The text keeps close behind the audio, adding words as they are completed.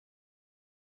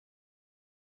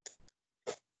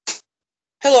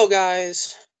Hello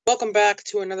guys, welcome back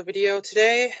to another video.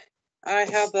 Today I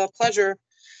have the pleasure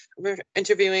of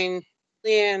interviewing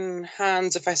Julian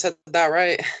Hans, if I said that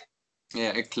right.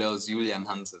 Yeah, close Julian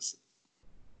Hanses,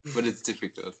 but it's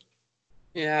difficult.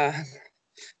 Yeah,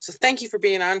 so thank you for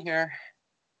being on here.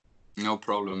 No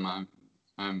problem.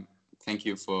 Thank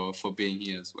you for being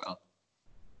here as well.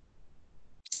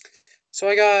 So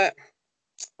I got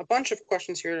a bunch of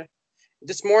questions here.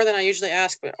 Just more than I usually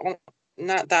ask, but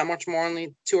not that much more,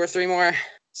 only 2 or 3 more.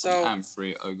 So I'm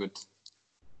free. All good.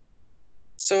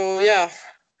 So yeah,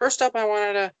 first up, I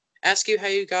wanted to ask you how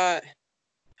you got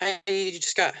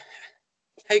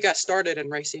started in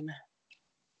racing.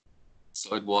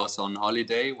 So it was on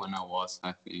holiday when I was,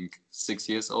 I think, 6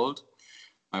 years old.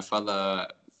 My father,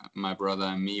 my brother,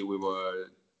 and me, we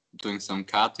were doing some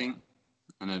karting,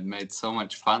 and it made so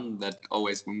much fun that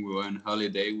always when we were on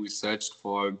holiday, we searched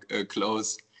for a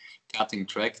close karting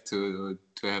track to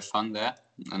have fun there.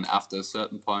 And after a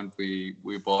certain point, we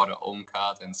bought our own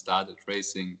kart and started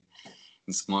racing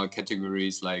in small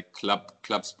categories like club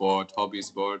sport, hobby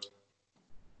sport.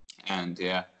 And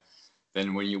yeah,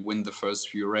 then when you win the first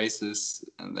few races,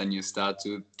 and then you start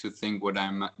to think what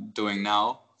I'm doing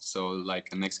now. So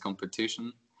like a next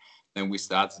competition. Then we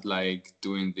started like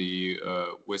doing the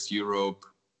West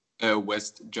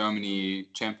Germany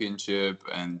championship,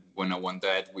 and when I won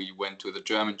that, we went to the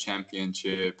German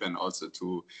championship and also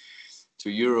to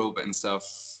Europe and stuff.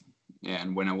 Yeah,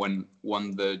 and when I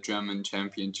won the German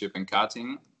championship in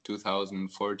karting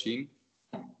 2014,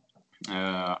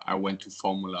 I went to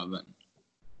Formula then.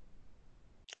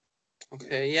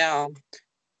 Okay, yeah,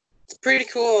 it's pretty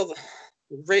cool.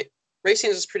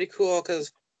 Racing is pretty cool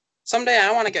because someday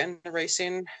I want to get into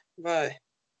racing, but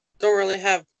don't really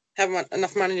have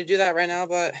enough money to do that right now.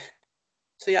 But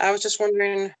so yeah, I was just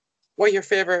wondering what your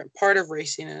favorite part of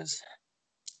racing is.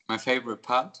 My favorite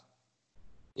part?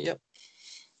 Yep.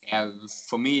 Yeah,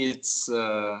 for me it's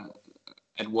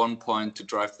at one point to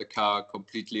drive the car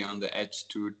completely on the edge,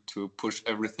 to push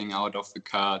everything out of the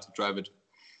car, to drive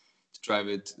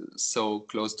it so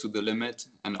close to the limit,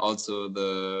 and also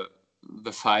the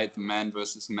fight man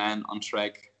versus man on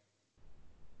track.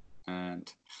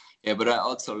 And yeah, but I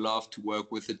also love to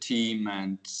work with a team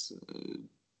and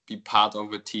be part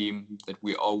of a team that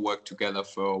we all work together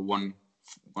for one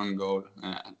goal.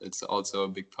 It's also a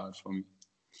big part for me.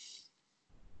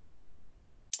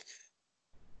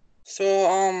 So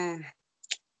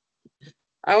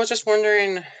I was just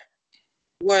wondering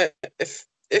what if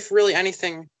really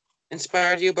anything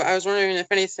inspired you, but I was wondering if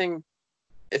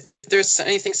there's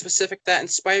anything specific that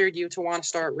inspired you to want to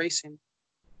start racing.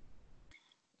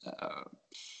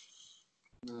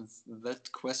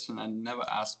 That question I never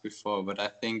asked before, but I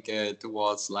think it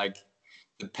was like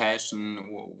the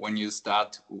passion when you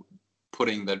start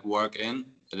putting that work in,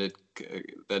 that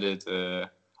it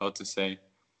how to say,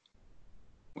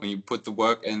 when you put the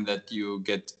work in, that you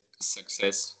get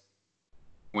success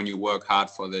when you work hard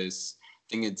for this. I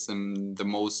think it's the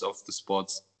most of the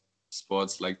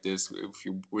sports like this, if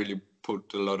you really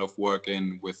put a lot of work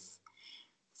in with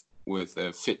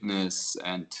fitness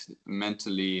and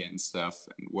mentally and stuff,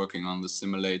 and working on the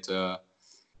simulator,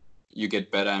 you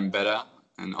get better and better.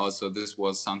 And also this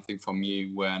was something for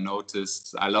me where I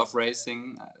noticed I love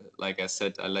racing. Like I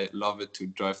said, I love it to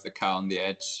drive the car on the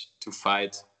edge, to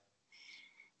fight.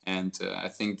 And I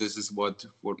think this is what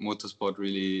motorsport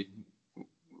really,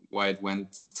 why it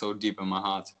went so deep in my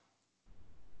heart.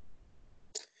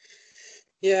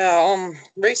 Yeah,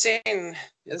 racing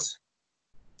it's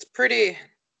pretty.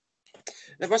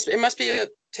 It must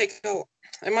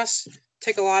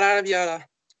take a lot out of you to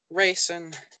race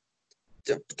and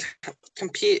to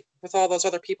compete with all those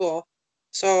other people.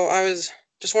 So I was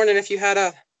just wondering if you had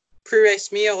a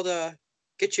pre-race meal to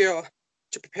get you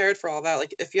prepared for all that.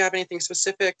 Like if you have anything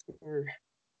specific or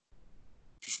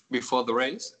before the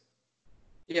race.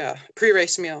 Yeah,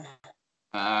 pre-race meal.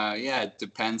 Yeah, it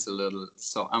depends a little.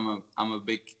 So I'm a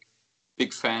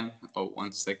big fan. Oh,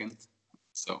 1 second.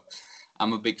 So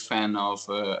I'm a big fan of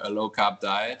a low carb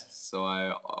diet. So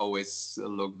I always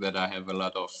look that I have a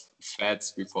lot of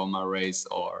fats before my race,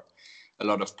 or a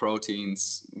lot of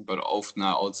proteins, but often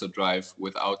I also drive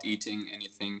without eating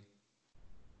anything.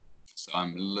 So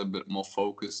I'm a little bit more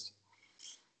focused.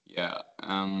 Yeah.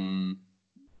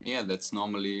 Yeah, that's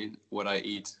normally what I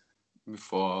eat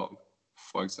before.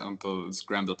 For example,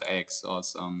 scrambled eggs or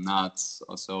some nuts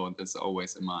or so. That's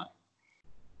always in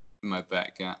my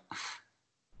bag. Yeah.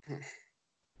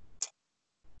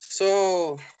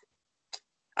 So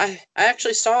I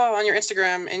actually saw on your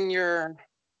Instagram, in your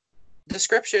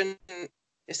description,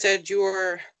 it said you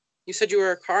were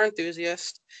a car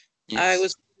enthusiast.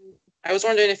 Yes. I was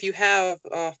wondering if you have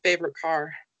a favorite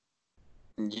car.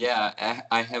 Yeah,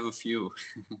 I have a few.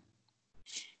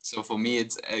 So for me,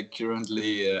 it's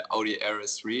currently Audi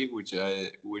RS3,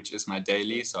 which is my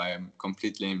daily. So I am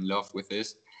completely in love with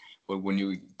this. But when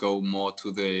you go more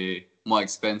to the more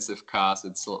expensive cars,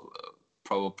 it's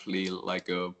probably like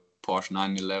a Porsche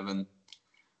 911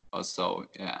 or so,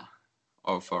 yeah,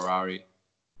 or Ferrari.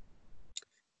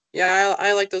 Yeah,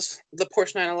 I like the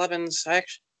Porsche 911s. I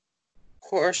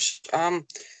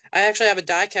actually have a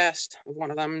diecast of one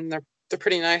of them. And they're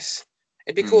pretty nice.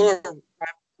 It'd be cool to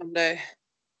ride someday.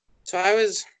 So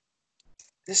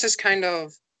this is kind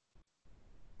of,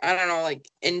 I don't know, like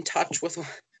in touch with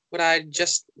what I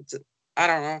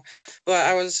don't know, but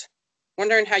I was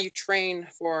wondering how you train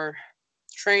for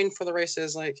the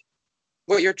races, like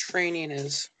what your training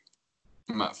is.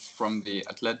 From the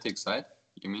athletic side,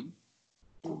 you mean?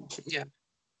 Yeah.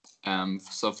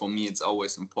 So for me, it's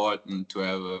always important to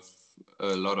have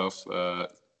a lot of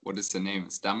what is the name?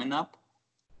 Stamina?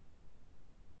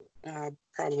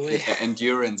 Probably.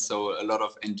 Endurance. So a lot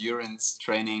of endurance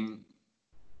training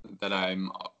that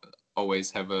I'm always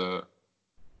have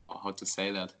how to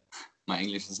say that? My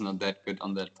English is not that good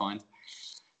on that point.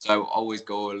 So I always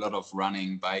go a lot of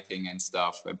running, biking and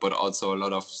stuff, but also a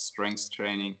lot of strength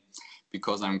training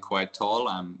because I'm quite tall.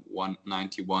 I'm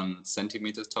 191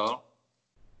 centimeters tall.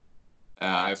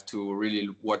 I have to really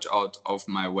watch out of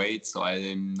my weight. So I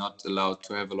am not allowed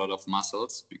to have a lot of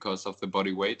muscles because of the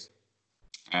body weight.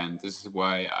 And this is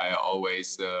why I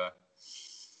always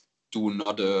do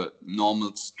not a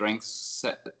normal strength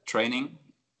training.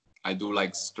 I do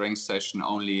like strength session,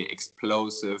 only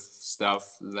explosive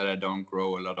stuff that I don't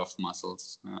grow a lot of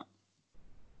muscles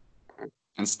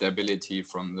and stability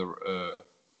from the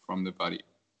body,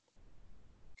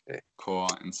 core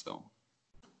and so.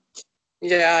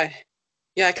 Yeah,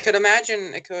 yeah, I could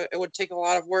imagine it would take a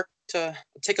lot of work to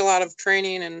take a lot of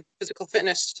training and physical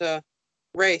fitness to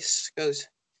race because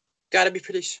got to be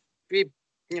pretty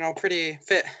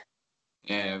fit.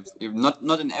 Yeah,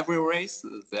 not in every race.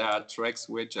 There are tracks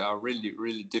which are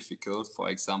really difficult. For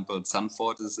example,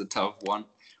 Zandvoort is a tough one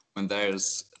when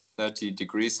there's 30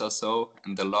 degrees or so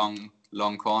and the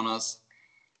long corners.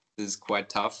 This is quite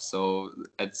tough. So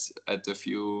at a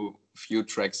few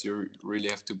tracks you really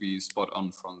have to be spot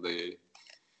on from the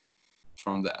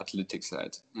athletic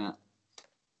side. Yeah.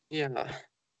 Yeah.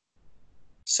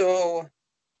 So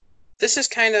this is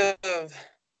kind of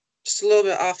just a little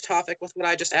bit off topic with what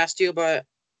I just asked you, but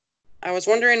I was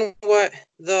wondering what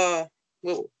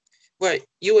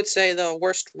you would say the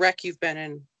worst wreck you've been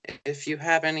in, if you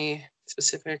have any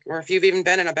specific, or if you've even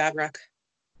been in a bad wreck.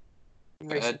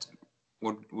 Bad?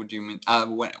 What would you mean?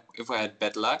 If I had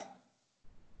bad luck?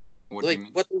 What do you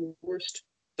mean? What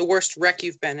the worst wreck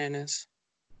you've been in is?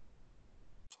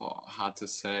 Oh, hard to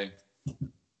say.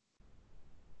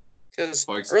 Because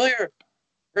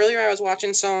earlier I was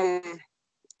watching some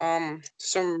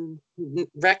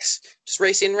wrecks, just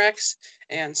racing wrecks,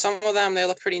 and some of them they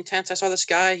look pretty intense. I saw this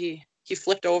guy, he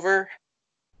flipped over.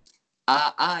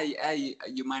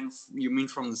 You mean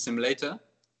from the simulator?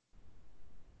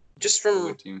 Just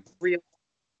from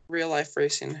real life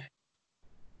racing.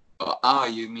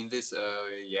 You mean this?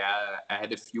 Yeah, I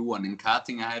had a few one in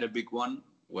karting. I had a big one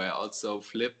where I also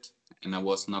flipped and I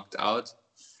was knocked out.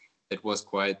 It was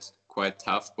quite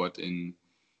tough, but in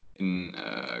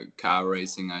car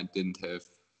racing, I didn't have.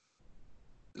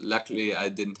 Luckily, I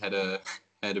didn't had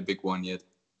a big one yet.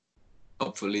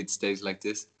 Hopefully, it stays like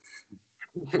this.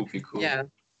 Would be cool. Yeah.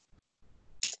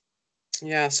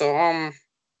 Yeah. So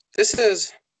this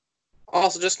is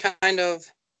also just kind of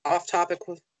off topic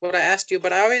with what I asked you,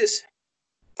 but I always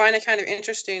find it kind of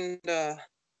interesting to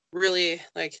really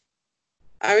like.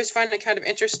 I always find it kind of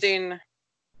interesting.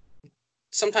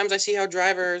 Sometimes I see how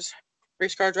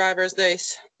race car drivers, they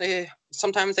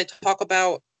sometimes they talk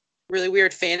about really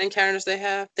weird fan encounters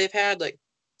they've had. Like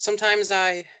sometimes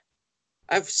I've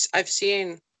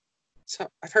seen, so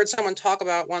I've heard someone talk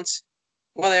about once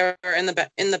while they were in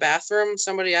the bathroom.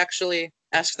 Somebody actually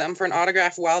asked them for an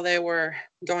autograph while they were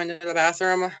going to the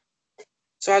bathroom.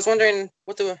 So I was wondering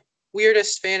what the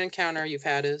weirdest fan encounter you've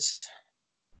had is.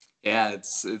 Yeah,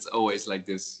 it's always like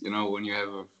this. You know, when you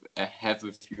have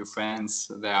a few fans,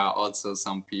 there are also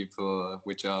some people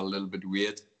which are a little bit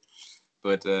weird.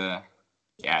 But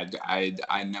yeah,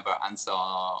 I never answer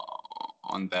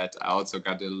on that. I also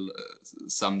got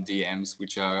some DMs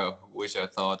which I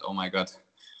thought, oh my god,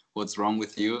 what's wrong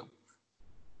with you?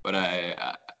 But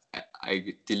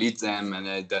I delete them and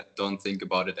I don't think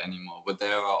about it anymore. But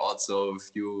there are also a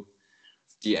few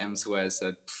DMs where I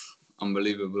said,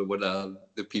 unbelievable, what are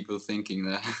the people thinking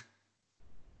there?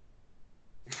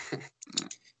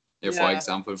 Yeah, for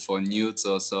example, for nudes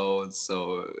or so.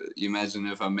 So imagine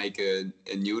if I make a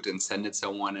nude and send it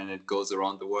someone and it goes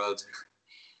around the world.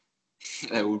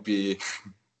 That would be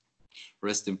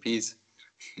rest in peace.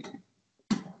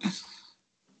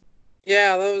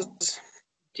 Yeah, those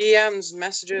DMs,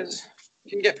 messages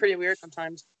can get pretty weird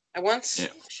sometimes. Yeah,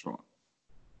 for sure.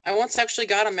 I once actually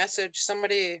got a message.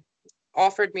 Somebody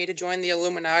offered me to join the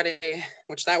Illuminati,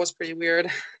 which that was pretty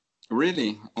weird.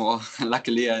 Really? Well,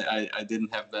 luckily I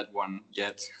didn't have that one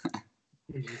yet.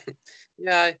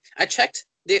 Yeah, I checked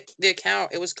the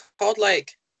account. It was called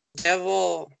like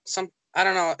Devil I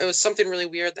don't know. It was something really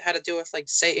weird that had to do with like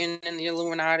Satan and the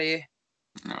Illuminati.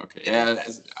 Okay. Yeah,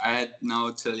 I had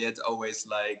no till yet always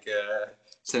like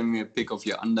send me a pic of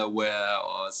your underwear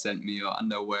or send me your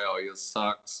underwear or your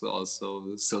socks or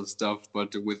so stuff.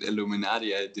 But with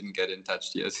Illuminati, I didn't get in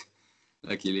touch yet,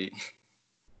 luckily.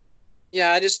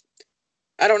 Yeah,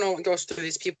 I don't know what goes through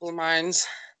these people's minds.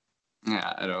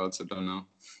 Yeah, I also don't know.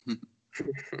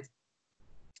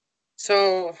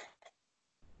 So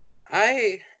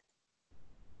I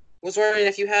was wondering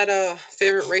if you had a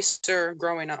favorite racer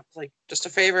growing up, like just a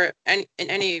favorite in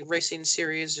any racing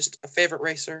series, just a favorite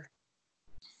racer.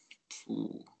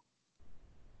 Ooh.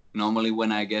 Normally,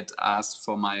 when I get asked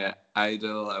for my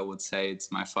idol, I would say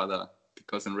it's my father,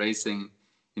 because in racing,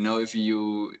 you know, if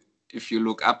you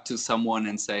look up to someone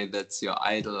and say that's your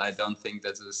idol, I don't think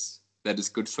that is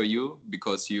good for you,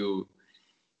 because you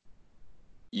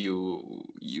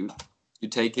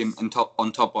take him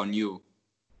on top on you.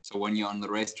 So when you're on the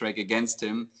racetrack against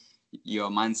him,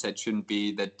 your mindset shouldn't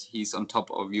be that he's on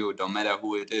top of you, no matter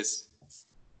who it is.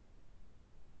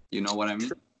 You know what I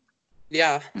mean?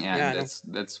 Yeah. Yeah, and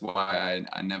that's why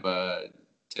I never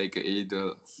take an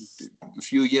idol. A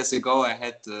few years ago, I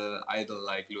had the idol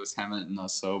like Lewis Hamilton or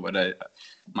so, but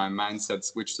my mindset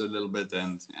switched a little bit,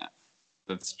 and yeah,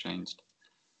 that's changed.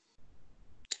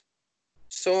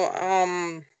 So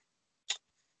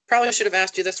probably should have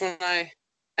asked you this when I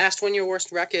asked when your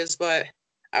worst wreck is, but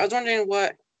I was wondering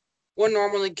what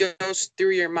normally goes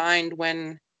through your mind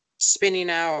when spinning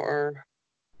out or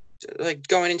like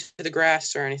going into the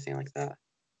grass or anything like that.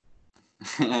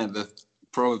 That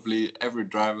probably every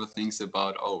driver thinks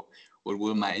about, oh, what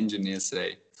will my engineer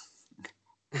say?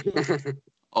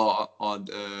 or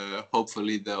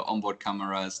hopefully the onboard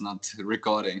camera is not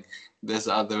recording. These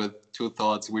are the two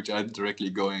thoughts which are directly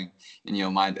going in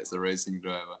your mind as a racing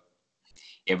driver.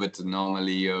 Yeah, but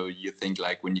normally you think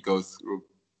like when you go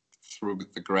through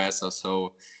the grass or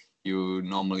so, you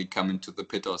normally come into the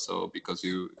pit or so, because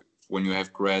when you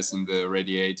have grass in the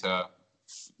radiator,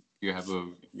 you have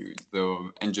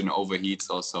the engine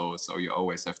overheats also, so you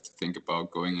always have to think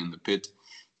about going in the pit,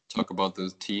 talk about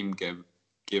the team, give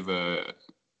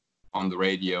on the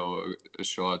radio a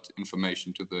short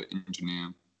information to the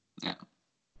engineer. Yeah.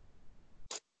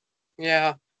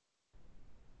 Yeah.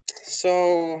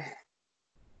 So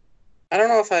I don't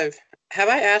know if have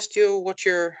I asked you what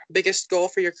your biggest goal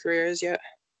for your career is yet?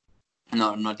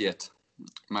 No, not yet.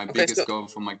 My biggest goal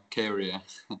for my career.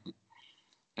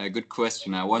 A good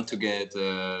question. I want to get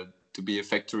to be a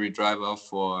factory driver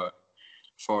for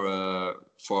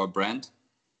a brand.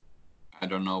 I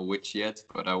don't know which yet,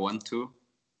 but I want to.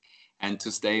 And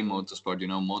to stay in motorsport. You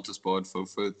know, motorsport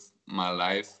fulfills my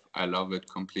life. I love it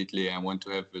completely. I want to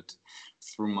have it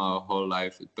through my whole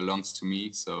life. It belongs to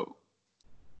me. So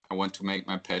I want to make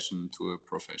my passion to a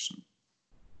profession.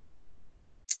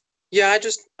 Yeah, I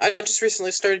just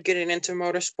recently started getting into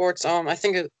motorsports. I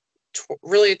think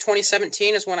really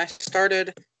 2017 is when I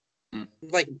started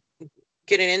like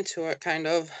getting into it, kind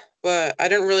of. But I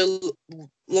didn't really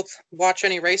watch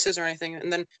any races or anything.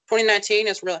 And then 2019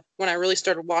 is really when I really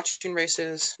started watching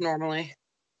races normally.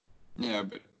 Yeah,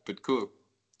 but cool.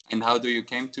 And how do you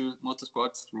came to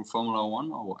motorsports, through Formula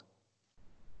One or what?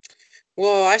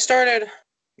 Well, I started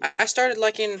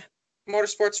liking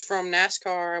motorsports from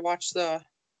NASCAR. I watched the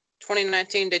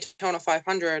 2019 Daytona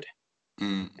 500,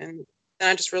 and then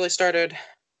I just really started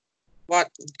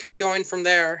going from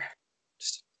there.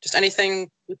 Just anything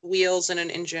with wheels and an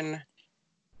engine,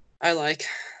 I like.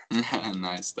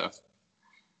 Nice stuff.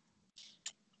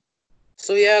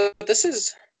 So yeah, this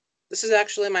is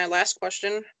actually my last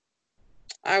question.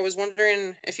 I was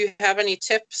wondering if you have any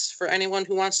tips for anyone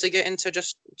who wants to get into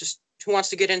just who wants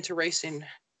to get into racing.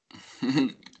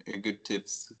 Good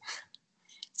tips.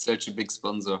 Such a big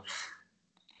sponsor.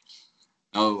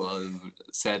 Oh, well,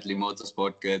 sadly,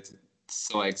 motorsport gets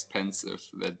so expensive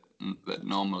that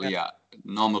normally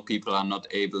normal people are not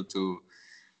able to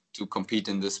compete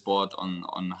in this sport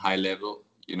on high level.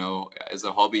 You know, as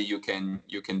a hobby, you can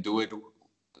do it,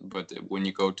 but when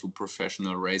you go to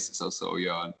professional races or so,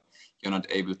 you're not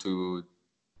able to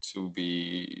to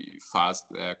be fast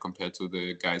compared to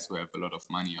the guys who have a lot of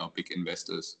money or big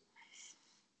investors.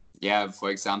 Yeah, for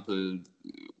example,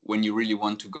 when you really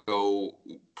want to go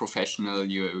professional,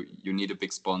 you need a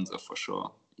big sponsor for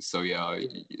sure. So yeah,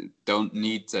 you don't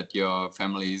need that your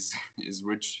family is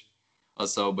rich or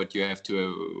so, but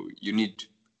you need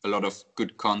a lot of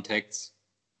good contacts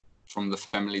from the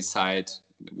family side,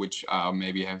 which are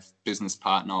maybe have business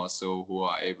partners so who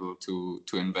are able to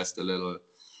invest a little,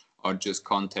 or just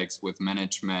contacts with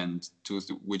management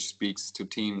which speaks to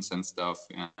teams and stuff.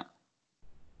 Yeah.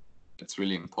 It's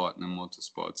really important in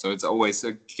motorsport. So it's always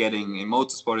in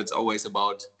motorsport, it's always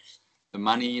about the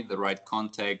money, the right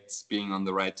contacts, being on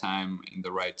the right time in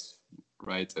the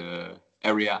right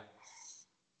area,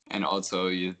 and also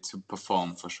to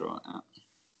perform for sure.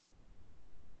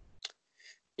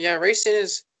 Yeah, racing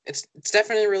it's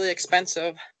definitely really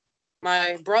expensive.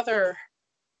 My brother,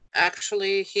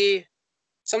 actually, he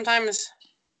sometimes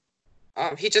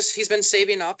he's been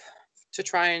saving up to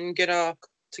try and get a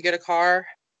car,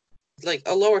 like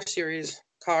a lower series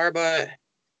car, but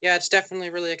yeah, it's definitely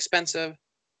really expensive.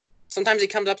 Sometimes he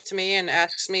comes up to me and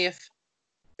asks me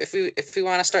if we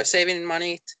want to start saving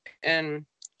money and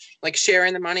like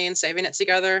sharing the money and saving it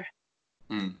together.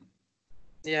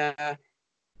 Yeah.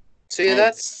 So yeah,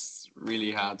 that's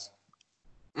really hard.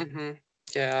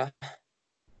 Yeah.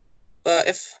 But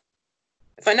if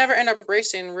I never end up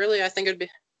racing, really, I think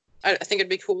it'd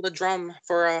be cool to drum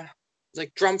for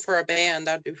a band.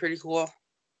 That'd be pretty cool.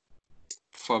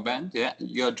 For a band, yeah,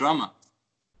 you're a drummer.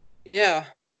 Yeah,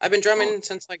 I've been drumming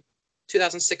since like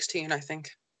 2016, I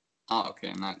think. Oh,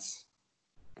 okay, nice,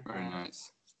 very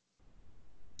nice,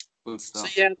 cool stuff.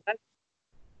 So yeah,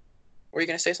 were you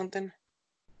gonna say something?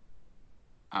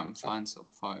 I'm fine so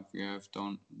far. If you have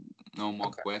no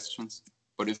more questions,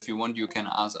 but if you want, you can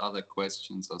ask other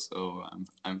questions also.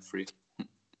 I'm free.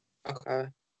 Okay.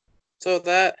 So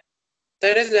that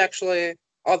is actually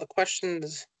all the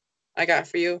questions I got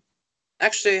for you.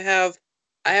 Actually, I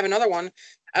have another one.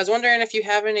 I was wondering if you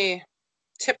have any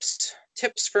tips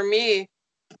for me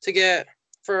to get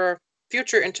for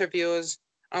future interviews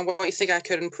on what you think I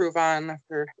could improve on.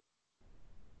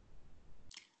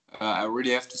 I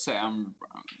really have to say,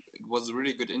 it was a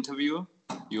really good interview.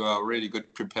 You are really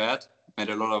good prepared. Made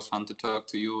a lot of fun to talk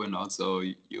to you, and also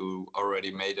you already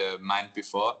made a mind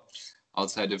before.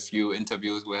 Also had a few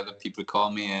interviews where the people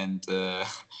call me and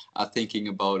are thinking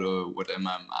about what am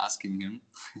I asking him.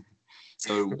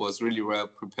 So it was really well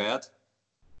prepared.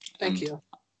 Thank you.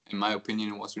 In my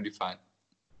opinion, it was really fine.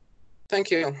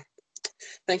 Thank you.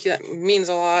 Thank you. That means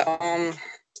a lot.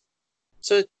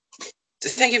 So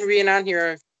thank you for being on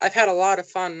here. I've had a lot of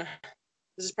fun.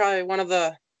 This is probably one of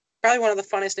the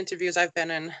funnest interviews I've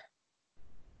been in.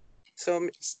 So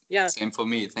yeah. Same for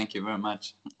me. Thank you very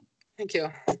much. Thank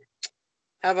you.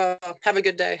 Have a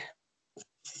good day.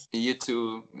 You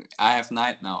too. I have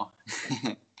night now.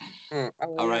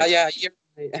 All right. Yeah.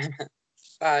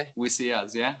 Bye. We see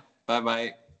us. Yeah.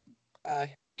 Bye-bye.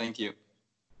 Bye. Thank you.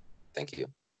 Thank you.